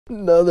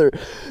Another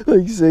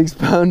like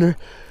 6-pounder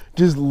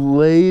just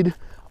laid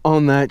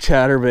on that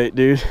chatterbait,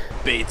 dude.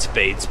 Baits,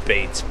 baits,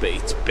 baits,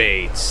 baits,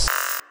 baits.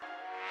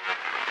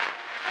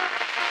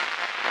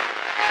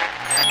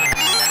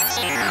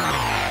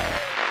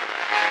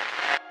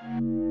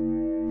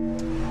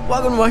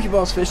 Welcome to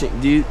mikeybalzz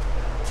Fishing. Do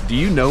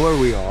you know where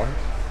we are?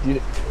 Do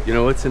you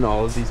know what's in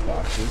all of these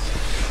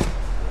boxes?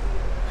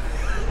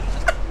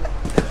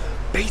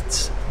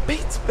 Baits,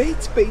 baits,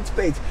 baits, baits,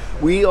 baits.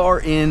 We are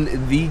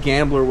in the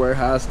Gambler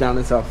warehouse down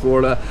in South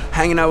Florida,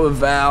 hanging out with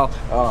Val.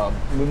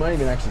 We might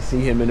even actually see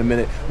him in a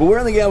minute. But we're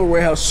in the Gambler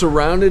warehouse,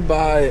 surrounded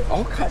by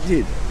all kinds,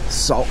 dude,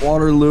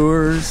 saltwater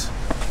lures,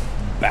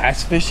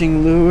 bass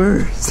fishing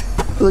lures.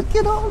 Look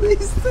at all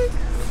these things.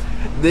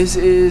 This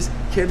is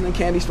kid in the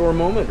candy store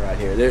moment right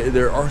here.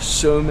 There are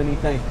so many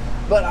things.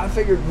 But I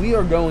figured we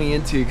are going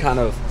into kind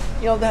of,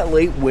 you know, that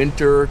late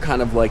winter,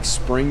 kind of like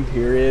spring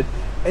period.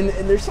 And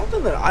there's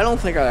something that I don't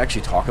think I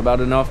actually talk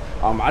about enough.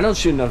 I don't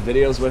shoot enough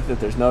videos with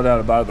it, there's no doubt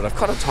about it, but I've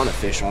caught a ton of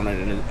fish on it,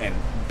 and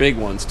big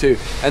ones too.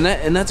 And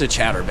that's a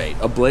chatterbait,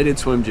 a bladed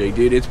swim jig,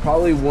 dude. It's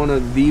probably one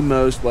of the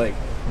most like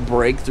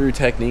breakthrough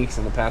techniques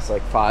in the past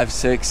like 5,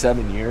 6,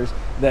 7 years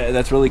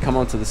that's really come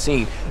onto the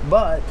scene.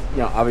 But, you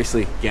know,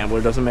 obviously Gambler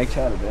doesn't make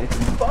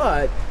chatterbaits,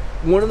 but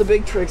one of the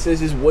big tricks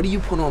is what do you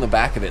put on the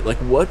back of it? Like,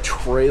 what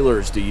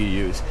trailers do you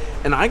use?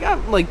 And I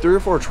got like 3 or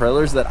 4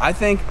 trailers that I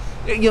think,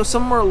 you know,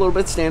 some are a little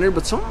bit standard,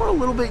 but some are a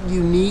little bit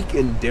unique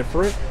and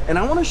different. And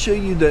I want to show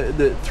you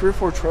the 3 or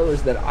 4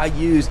 trailers that I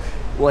use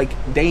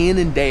like day in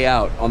and day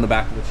out on the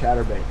back of the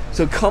chatterbait.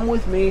 So come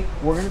with me.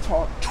 We're going to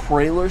talk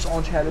trailers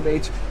on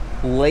chatterbaits,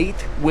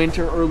 late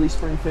winter, early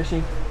spring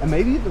fishing, and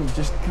maybe even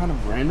just kind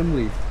of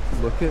randomly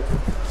look at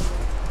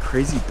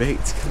crazy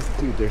baits. Because,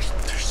 dude,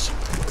 there's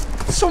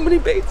so many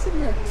baits in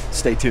here.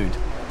 Stay tuned.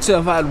 So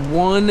if I had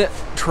one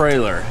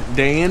trailer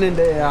day in and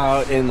day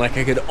out, and like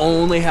I could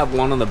only have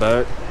one on the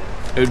boat,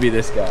 it would be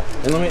this guy.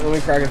 And let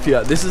me crack a few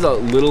out. This is a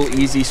little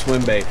easy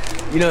swim bait.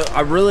 You know,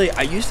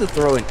 I used to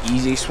throw an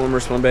easy swimmer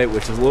swim bait,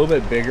 which is a little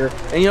bit bigger.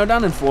 And you know,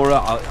 down in Florida,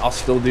 I'll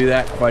still do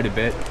that quite a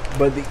bit.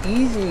 But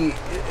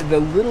the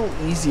little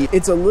easy,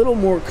 it's a little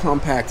more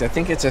compact. I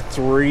think it's a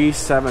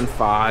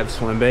 375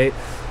 swim bait.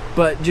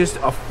 But just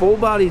a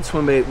full-bodied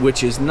swim bait,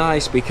 which is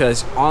nice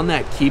because on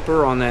that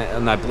keeper, on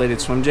that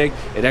bladed swim jig,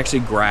 it actually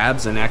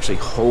grabs and actually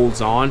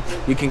holds on.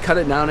 You can cut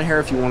it down a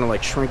hair if you want to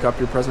like shrink up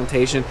your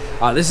presentation.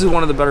 This is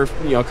one of the better,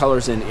 you know,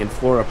 colors in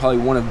Florida. Probably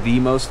one of the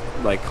most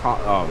like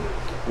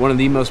one of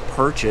the most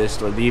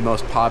purchased or the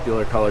most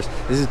popular colors.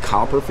 This is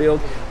Copperfield.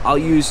 I'll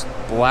use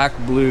black,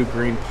 blue,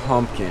 green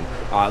pumpkin.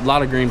 A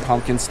lot of green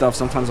pumpkin stuff.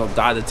 Sometimes I'll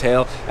dye the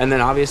tail, and then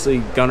obviously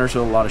gunners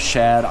with a lot of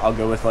shad. I'll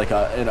go with like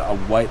a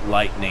white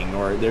lightning,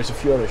 or there's a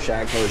few other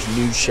shad colors,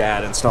 nude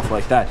shad and stuff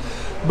like that.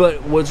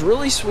 But what's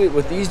really sweet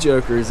with these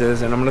jokers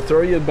is, and I'm gonna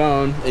throw you a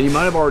bone, and you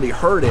might have already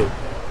heard it,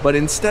 but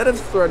instead of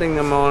threading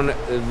them on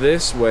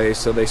this way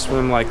so they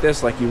swim like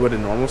this, like you would a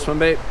normal swim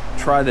bait,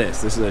 try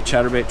this. This is a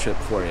chatterbait tip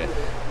for you.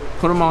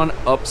 Put them on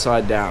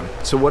upside down.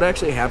 So what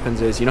actually happens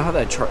is, you know how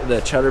that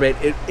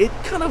chatterbait, it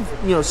kind of,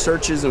 you know,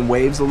 searches and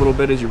waves a little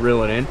bit as you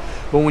reel it in,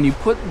 but when you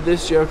put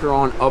this joker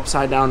on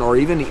upside down, or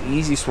even an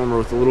easy swimmer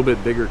with a little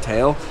bit bigger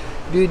tail,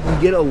 dude, you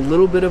get a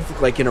little bit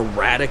of like an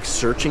erratic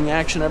searching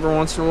action every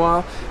once in a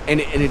while, and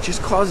it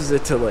just causes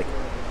it to like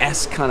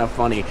kind of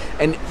funny.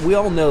 And we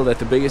all know that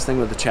the biggest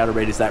thing with the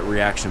chatterbait is that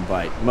reaction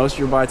bite. Most of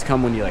your bites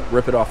come when you like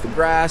rip it off the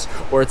grass,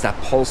 or it's that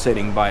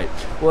pulsating bite.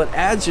 Well, it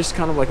adds just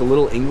kind of like a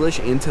little English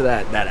into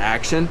that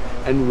action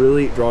and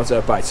really draws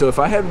that bite. So if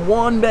I had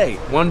one bait,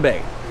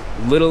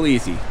 little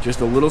easy, just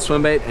a little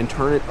swim bait, and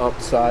turn it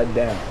upside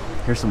down.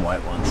 Here's some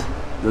white ones.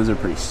 Those are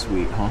pretty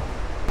sweet, huh?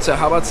 So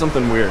how about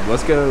something weird?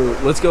 Let's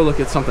go look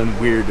at something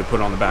weird to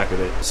put on the back of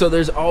it. So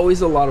there's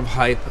always a lot of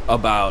hype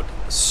about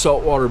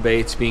saltwater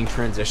baits being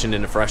transitioned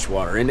into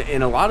freshwater, and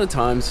a lot of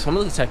times some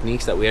of the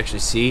techniques that we actually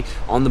see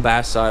on the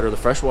bass side or the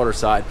freshwater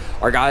side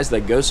are guys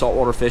that go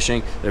saltwater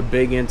fishing. They're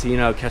big into, you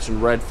know, catching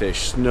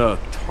redfish, snook,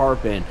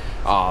 tarpon,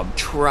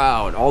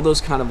 trout, all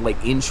those kind of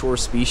like inshore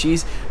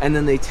species, and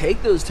then they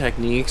take those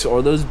techniques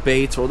or those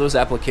baits or those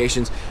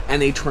applications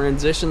and they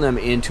transition them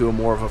into a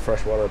more of a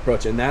freshwater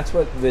approach. And that's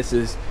what this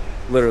is,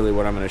 literally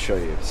what I'm going to show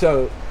you.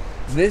 So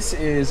this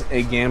is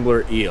a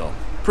Gambler eel,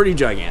 pretty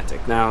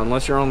gigantic. Now,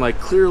 unless you're on like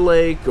Clear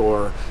Lake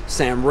or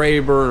Sam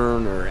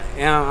Rayburn or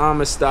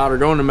Amistad or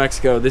going to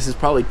Mexico, this is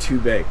probably too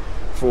big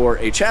for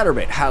a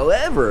chatterbait.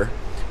 However,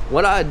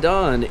 what I've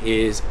done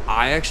is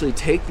I actually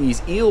take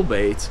these eel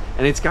baits,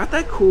 and it's got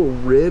that cool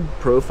rib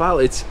profile.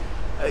 It's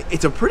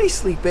a pretty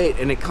sleek bait,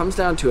 and it comes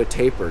down to a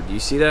taper. Do you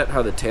see that?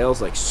 How the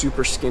tail's like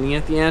super skinny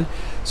at the end?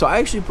 So I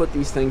actually put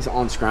these things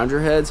on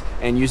scrounger heads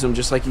and use them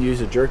just like you use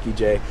a jerky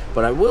jay,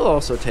 but I will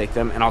also take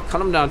them and I'll cut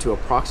them down to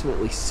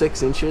approximately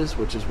 6 inches,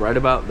 which is right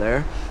about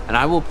there, and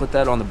I will put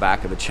that on the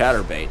back of a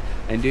chatterbait.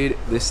 And dude,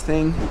 this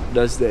thing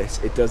does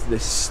this. It does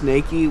this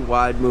snaky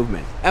wide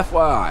movement.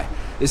 FYI,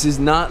 this is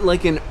not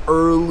like an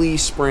early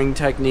spring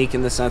technique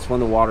in the sense when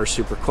the water's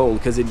super cold,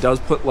 because it does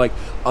put like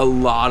a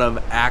lot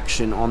of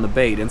action on the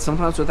bait. And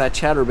sometimes with that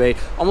chatterbait,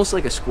 almost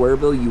like a square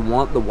bill, you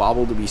want the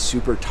wobble to be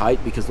super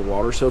tight because the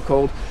water's so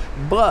cold.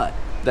 But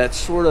that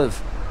sort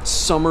of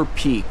summer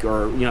peak,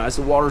 or you know, as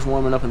the water's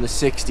warming up in the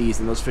 60s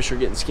and those fish are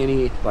getting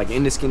skinny, like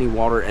into skinny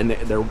water, and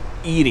they're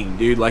eating,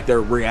 dude, like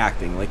they're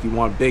reacting, like you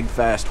want big,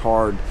 fast,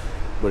 hard,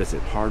 what is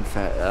it, hard,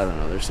 fat, I don't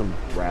know, there's some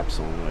rap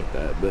song like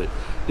that. But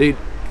dude,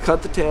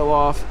 cut the tail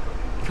off,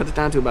 cut it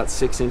down to about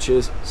 6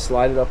 inches,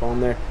 slide it up on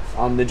there.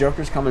 The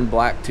joker's coming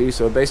black too,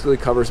 so it basically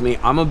covers me.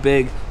 I'm a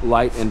big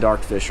light and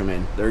dark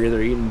fisherman. They're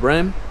either eating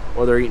brim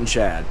or they're eating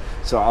shad.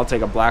 So I'll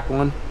take a black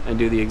one and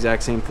do the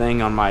exact same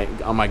thing on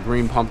my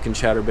green pumpkin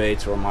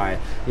chatterbaits, or my,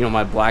 you know,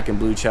 my black and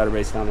blue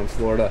chatterbaits down in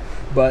Florida.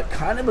 But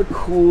kind of a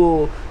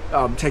cool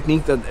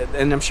technique that,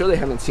 and I'm sure they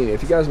haven't seen it.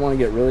 If you guys want to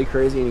get really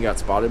crazy and you got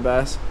spotted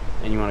bass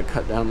and you want to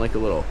cut down like a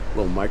little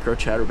micro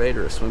chatterbait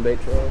or a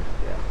swimbait trailer,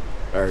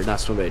 yeah, or not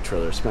swimbait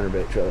trailer,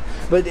 spinnerbait trailer.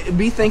 But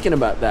be thinking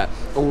about that.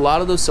 A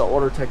lot of those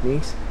saltwater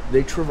techniques,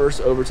 they traverse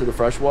over to the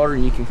freshwater,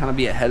 and you can kind of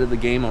be ahead of the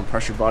game on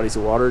pressured bodies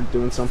of water,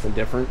 doing something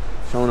different,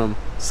 showing them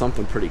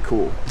something pretty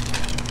cool.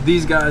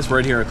 These guys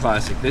right here are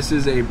classic. This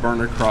is a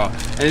burner craw,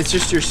 and it's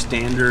just your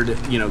standard,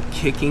 you know,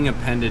 kicking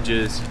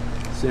appendages.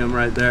 See them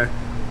right there?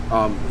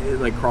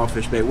 Like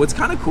crawfish bait. What's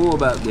kind of cool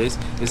about this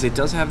is it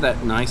does have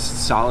that nice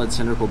solid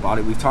cylindrical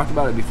body. We've talked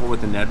about it before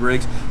with the Ned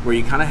rigs, where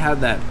you kind of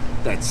have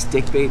that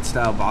stick bait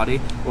style body.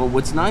 Well,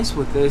 what's nice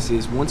with this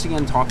is, once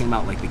again, talking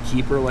about like the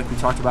keeper, like we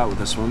talked about with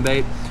the swim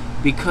bait,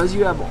 because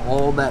you have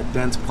all that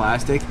dense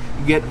plastic,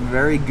 you get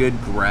very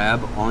good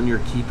grab on your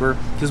keeper.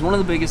 Because one of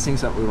the biggest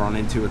things that we run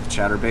into with the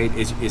chatterbait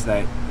is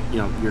that, you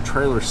know, your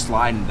trailer's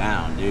sliding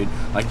down, dude.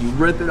 Like, you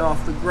rip it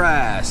off the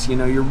grass, you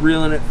know, you're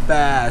reeling it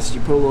fast,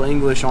 you put a little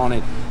English on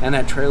it, and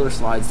that trailer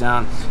slides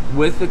down.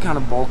 With the kind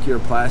of bulkier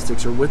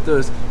plastics, or with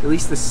those, at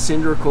least the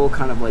cylindrical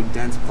kind of like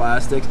dense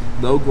plastics,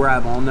 they'll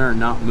grab on there and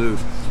not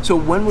move. So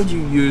when would you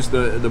use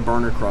the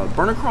burner craw?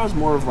 Burner craw is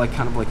more of like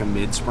kind of like a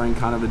mid-spring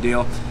kind of a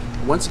deal.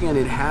 Once again,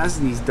 it has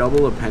these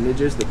double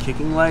appendages, the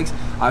kicking legs.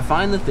 I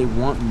find that they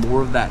want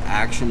more of that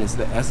action as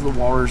the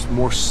water's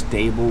more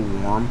stable,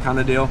 warm kind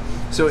of deal.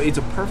 So it's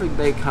a perfect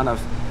bait kind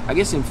of, I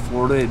guess in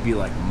Florida it'd be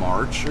like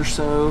March or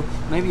so,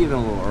 maybe even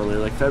a little earlier,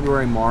 like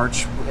February,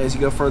 March. As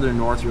you go further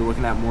north, you're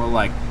looking at more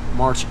like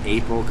March,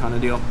 April kind of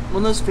deal.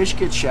 When those fish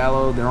get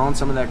shallow, they're on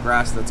some of that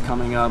grass that's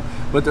coming up,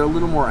 but they're a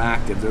little more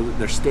active.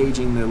 They're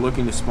staging, they're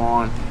looking to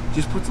spawn.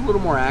 Just puts a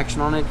little more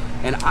action on it.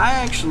 And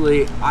I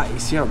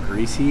see how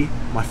greasy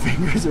my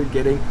fingers are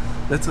getting.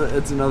 That's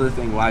another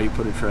thing why you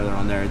put a trailer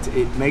on there.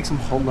 It makes them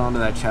hold on to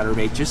that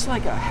chatterbait just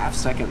like a half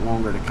second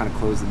longer to kind of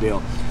close the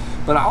deal.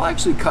 But I'll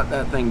actually cut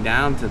that thing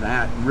down to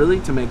that, really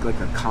to make like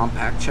a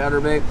compact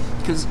chatterbait,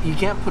 because you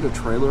can't put a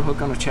trailer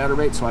hook on a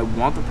chatterbait, so I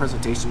want the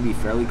presentation to be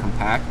fairly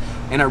compact,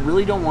 and I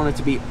really don't want it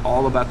to be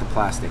all about the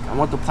plastic. I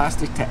want the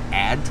plastic to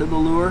add to the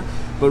lure,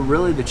 but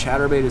really the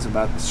chatterbait is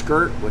about the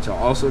skirt, which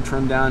I'll also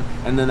trim down,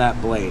 and then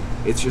that blade.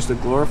 It's just a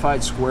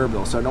glorified square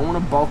bill, so I don't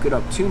want to bulk it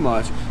up too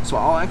much, so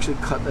I'll actually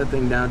cut that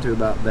thing down to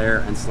about there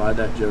and slide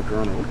that joker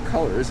on it. What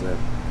color is that?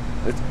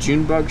 It's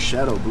Junebug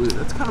Shadow Blue.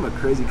 That's kind of a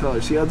crazy color.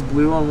 See how it's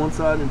blue on one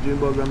side and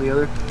Junebug on the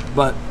other?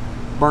 But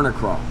burner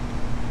craw,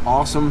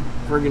 awesome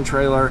friggin'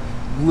 trailer.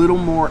 Little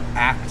more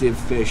active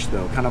fish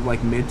though, kind of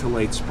like mid to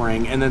late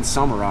spring, and then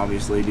summer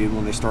obviously, dude,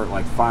 when they start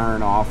like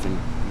firing off and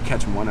you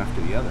catch them one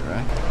after the other,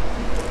 right?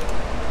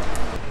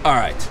 All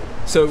right,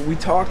 so we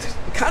talked,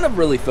 kind of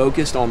really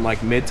focused on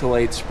like mid to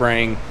late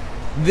spring.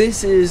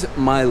 This is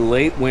my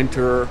late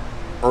winter,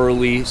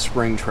 early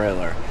spring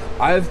trailer.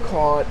 I've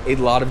caught a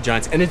lot of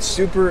giants, and it's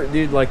super,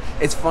 dude, like,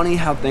 it's funny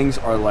how things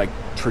are like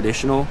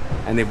traditional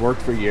and they've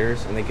worked for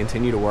years and they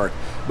continue to work,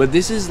 but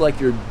this is like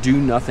your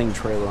do-nothing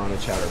trailer on a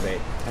chatterbait,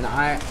 and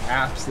I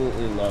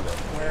absolutely love it.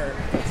 Where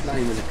it's not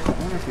even I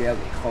wonder if we have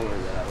the color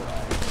that I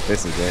like.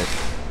 This is it.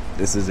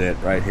 This is it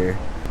right here.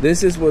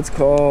 This is what's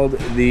called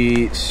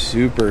the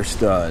Super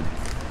Stud,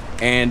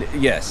 and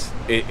yes,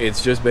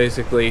 it's just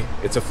basically,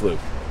 it's a fluke.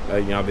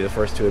 You know, I'll be the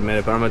first to admit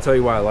it, but I'm gonna tell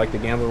you why I like the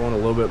Gambler one a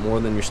little bit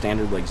more than your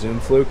standard like Zoom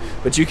fluke,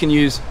 but you can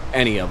use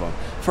any of them.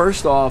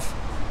 First off,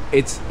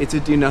 it's a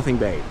do-nothing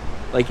bait.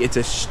 Like, it's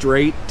a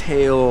straight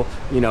tail,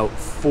 you know,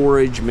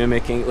 forage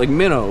mimicking, like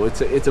minnow.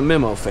 It's a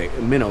minnow fake,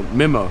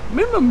 minnow.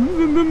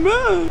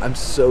 I'm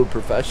so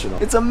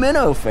professional. It's a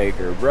minnow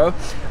faker, bro.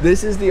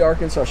 This is the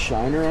Arkansas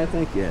Shiner, I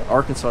think. Yeah,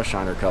 Arkansas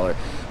Shiner color.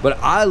 But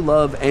I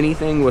love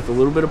anything with a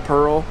little bit of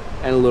pearl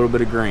and a little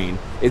bit of green.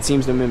 It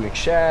seems to mimic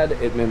shad,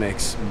 it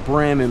mimics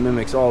brim, it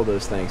mimics all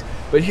those things.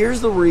 But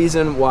here's the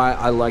reason why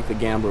I like the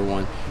Gambler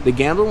one. The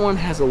Gambler one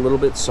has a little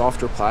bit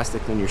softer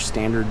plastic than your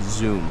standard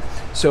Zoom.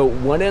 So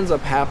what ends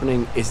up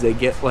happening is they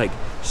get like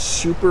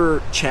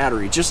super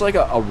chattery, just like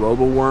a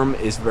robo-worm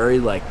is very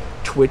like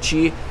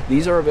twitchy.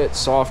 These are a bit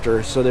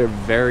softer, so they're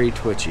very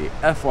twitchy.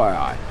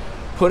 FYI.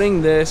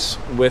 Putting this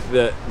with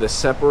the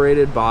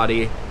separated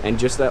body and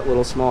just that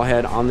little small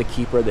head on the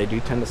keeper, they do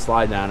tend to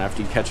slide down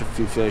after you catch a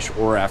few fish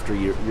or after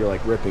you're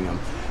like ripping them.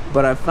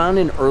 But I've found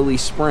in early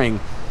spring,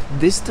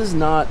 this does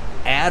not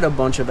add a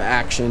bunch of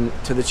action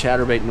to the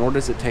chatterbait, nor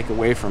does it take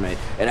away from it.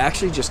 It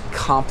actually just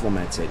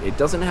complements it. It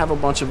doesn't have a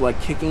bunch of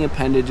like kicking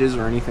appendages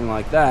or anything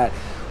like that.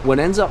 What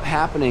ends up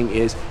happening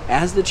is,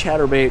 as the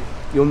chatterbait,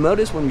 you'll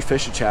notice when you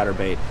fish a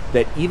chatterbait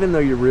that even though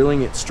you're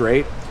reeling it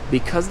straight,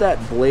 because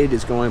that blade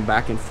is going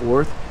back and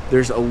forth,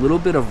 there's a little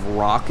bit of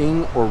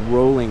rocking or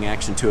rolling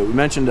action to it. We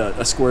mentioned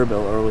a square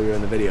bill earlier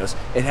in the videos.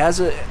 It has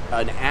an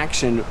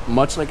action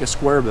much like a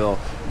square bill,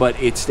 but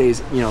it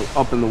stays, you know,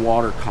 up in the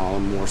water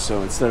column more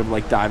so, instead of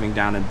like diving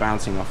down and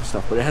bouncing off of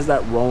stuff, but it has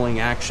that rolling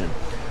action.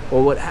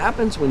 Well, what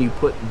happens when you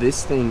put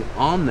this thing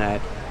on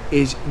that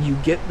is you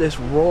get this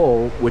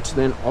roll, which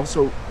then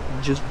also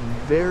just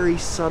very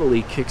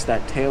subtly kicks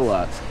that tail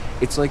out.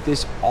 It's like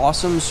this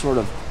awesome sort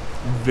of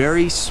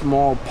very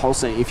small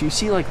pulsing. If you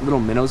see like little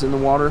minnows in the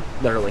water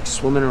that are like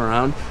swimming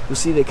around, you'll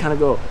see they kind of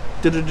go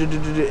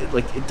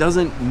like, it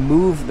doesn't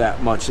move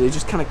that much. They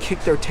just kind of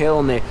kick their tail,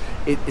 and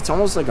it's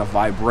almost like a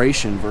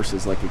vibration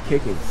versus like a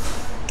kicking.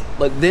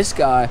 But this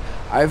guy,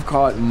 I've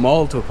caught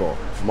multiple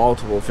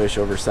fish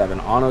over 7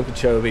 on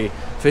Okeechobee,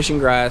 fishing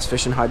grass,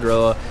 fishing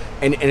hydrilla,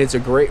 and it's a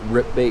great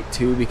rip bait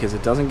too, because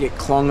it doesn't get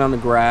clung on the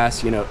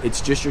grass. You know,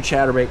 it's just your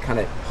chatterbait kind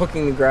of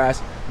hooking the grass.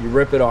 You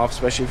rip it off,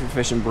 especially if you're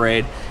fishing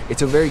braid.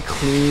 It's a very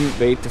clean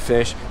bait to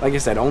fish. Like I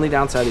said, only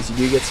downside is you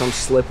do get some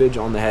slippage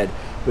on the head.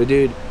 But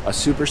dude, a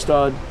super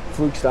stud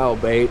fluke style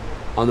bait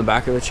on the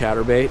back of the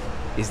chatterbait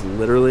is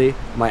literally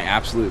my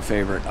absolute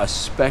favorite,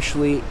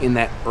 especially in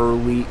that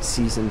early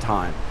season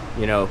time.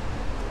 You know,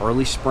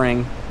 early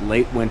spring,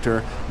 late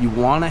winter. You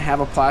want to have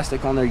a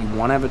plastic on there, you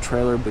want to have a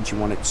trailer, but you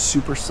want it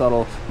super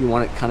subtle. You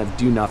want it kind of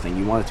do nothing.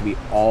 You want it to be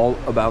all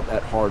about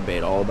that hard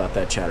bait, all about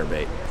that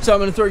chatterbait. So I'm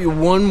going to throw you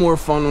one more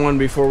fun one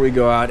before we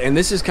go out, and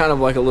this is kind of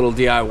like a little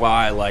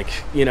DIY, like,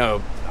 you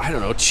know, I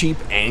don't know, cheap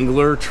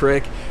angler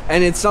trick.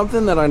 And it's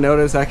something that I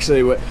noticed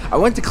actually. I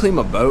went to clean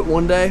my boat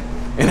one day,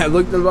 and I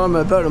looked at the bottom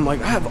of my boat. I'm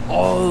like, I have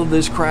all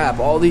this crap,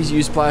 all these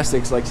used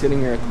plastics like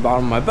sitting here at the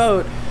bottom of my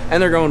boat,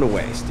 and they're going to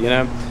waste, you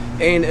know?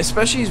 And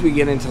especially as we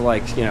get into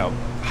like, you know,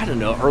 I don't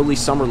know, early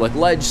summer, like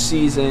ledge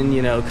season,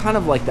 you know, kind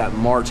of like that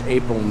March,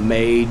 April,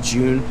 May,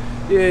 June,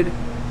 dude,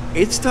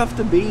 it's tough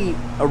to beat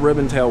a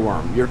ribbon tail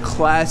worm, your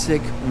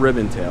classic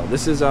ribbon tail.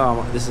 This is a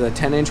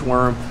 10-inch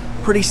worm,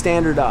 pretty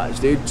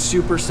standardized, dude,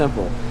 super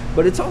simple.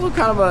 But it's also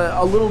kind of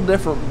a little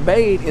different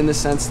bait in the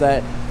sense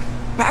that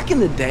back in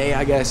the day,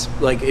 I guess,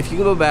 like if you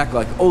go back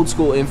like old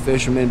school In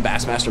Fisherman,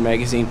 Bassmaster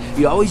Magazine,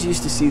 you always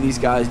used to see these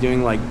guys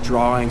doing like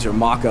drawings or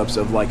mock-ups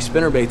of like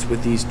spinnerbaits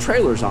with these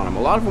trailers on them.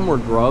 A lot of them were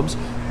grubs,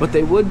 but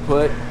they would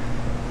put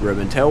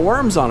ribbon tail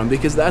worms on them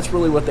because that's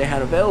really what they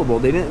had available.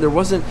 There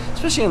wasn't,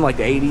 especially in like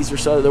the 80s or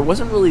so, there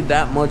wasn't really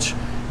that much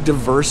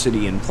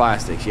diversity in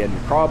plastics. You had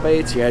your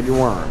crawbaits, you had your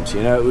worms,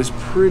 you know, it was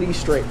pretty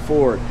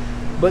straightforward.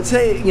 But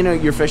say, you know,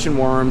 you're fishing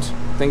worms,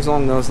 things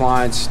along those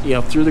lines, you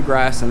know, through the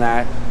grass and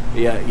that,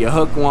 you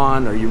hook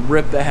one or you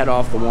rip the head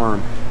off the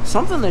worm.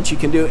 Something that you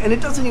can do, and it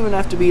doesn't even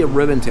have to be a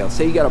ribbon tail.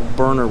 Say you got a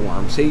burner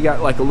worm, say you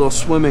got like a little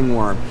swimming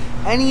worm,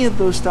 any of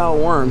those style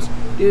worms,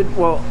 dude,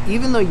 well,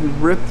 even though you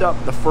ripped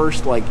up the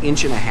first like 1.5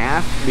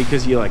 inches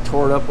because you like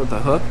tore it up with the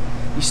hook,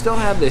 you still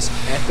have this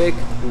epic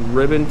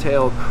ribbon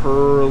tail,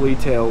 curly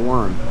tail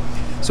worm.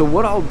 So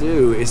what I'll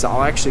do is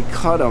I'll actually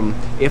cut them,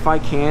 if I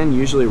can,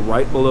 usually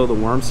right below the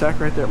worm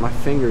sac right there. My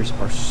fingers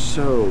are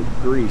so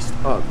greased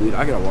up, dude,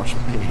 I gotta wash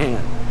my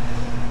hand.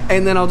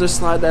 And then I'll just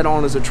slide that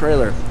on as a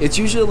trailer. It's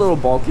usually a little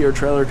bulkier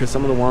trailer because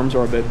some of the worms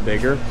are a bit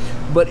bigger,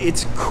 but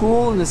it's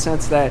cool in the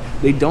sense that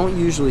they don't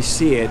usually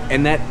see it,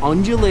 and that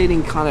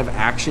undulating kind of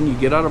action you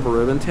get out of a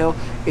ribbon tail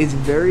is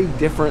very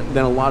different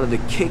than a lot of the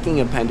kicking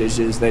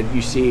appendages that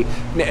you see,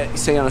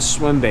 say on a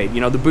swim bait,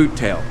 you know, the boot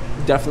tail.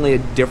 Definitely a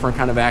different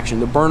kind of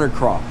action. The burner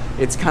craw,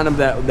 it's kind of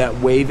that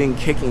waving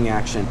kicking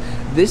action.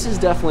 This is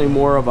definitely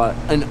more of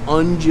an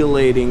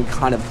undulating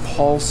kind of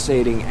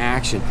pulsating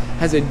action.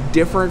 Has a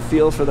different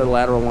feel for the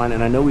lateral line,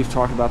 and I know we've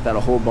talked about that a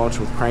whole bunch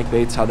with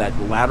crankbaits, how that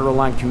lateral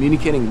line,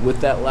 communicating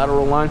with that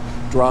lateral line,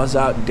 draws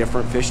out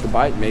different fish to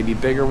bite, maybe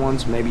bigger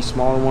ones, maybe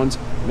smaller ones,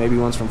 maybe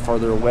ones from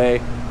further away,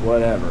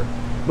 whatever.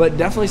 But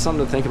definitely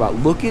something to think about.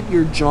 Look at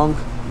your junk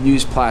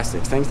used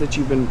plastics, things that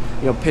you've been,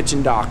 you know,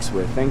 pitching docks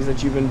with, things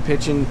that you've been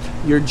pitching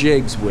your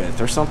jigs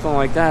with or something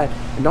like that,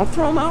 and don't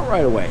throw them out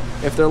right away.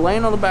 If they're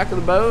laying on the back of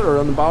the boat or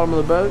on the bottom of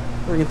the boat,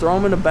 we can throw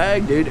them in a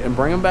bag, dude, and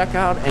bring them back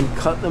out and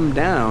cut them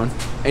down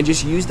and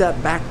just use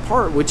that back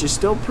part, which is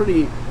still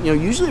pretty, you know,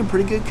 usually in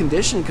pretty good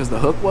condition because the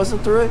hook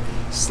wasn't through it.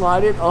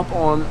 Slide it up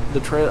on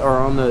the trail or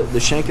on the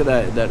shank of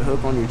that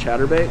hook on your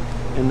chatterbait,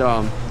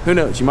 and who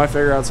knows, you might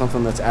figure out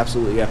something that's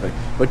absolutely epic.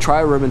 But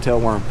try a ribbon tail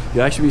worm.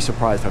 You'll actually be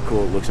surprised how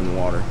cool it looks in the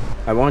water.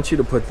 I want you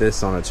to put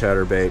this on a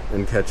chatterbait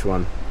and catch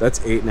one. That's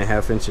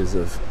 8.5 inches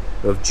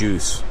of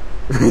juice.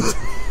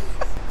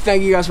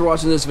 Thank you guys for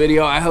watching this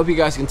video. I hope you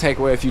guys can take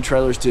away a few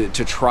trailers to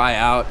try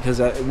out, because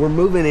we're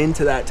moving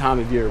into that time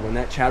of year when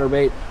that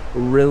chatterbait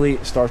really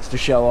starts to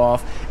shell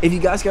off. If you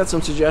guys got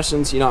some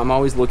suggestions, you know, I'm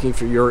always looking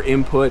for your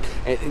input,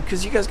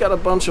 because you guys got a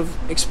bunch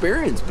of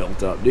experience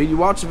built up, dude. You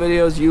watch the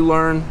videos, you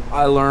learn,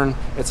 I learn.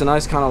 It's a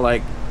nice kind of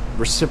like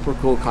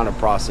reciprocal kind of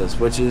process,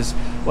 which is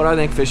what I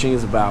think fishing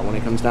is about when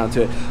it comes down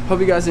to it. Hope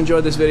you guys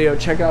enjoyed this video.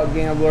 Check out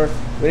Gambler.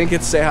 We didn't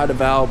get to say hi to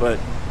Val, but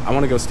I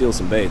want to go steal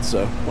some baits,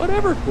 so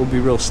whatever. We'll be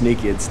real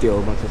sneaky and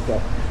steal a bunch of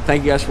stuff.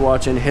 Thank you guys for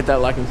watching. Hit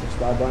that like and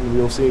subscribe button.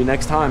 We'll see you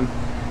next time.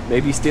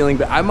 Maybe stealing,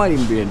 but I might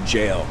even be in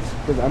jail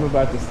because I'm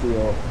about to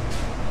steal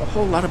a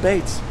whole lot of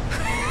baits.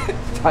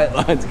 Tight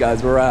lines,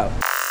 guys. We're out.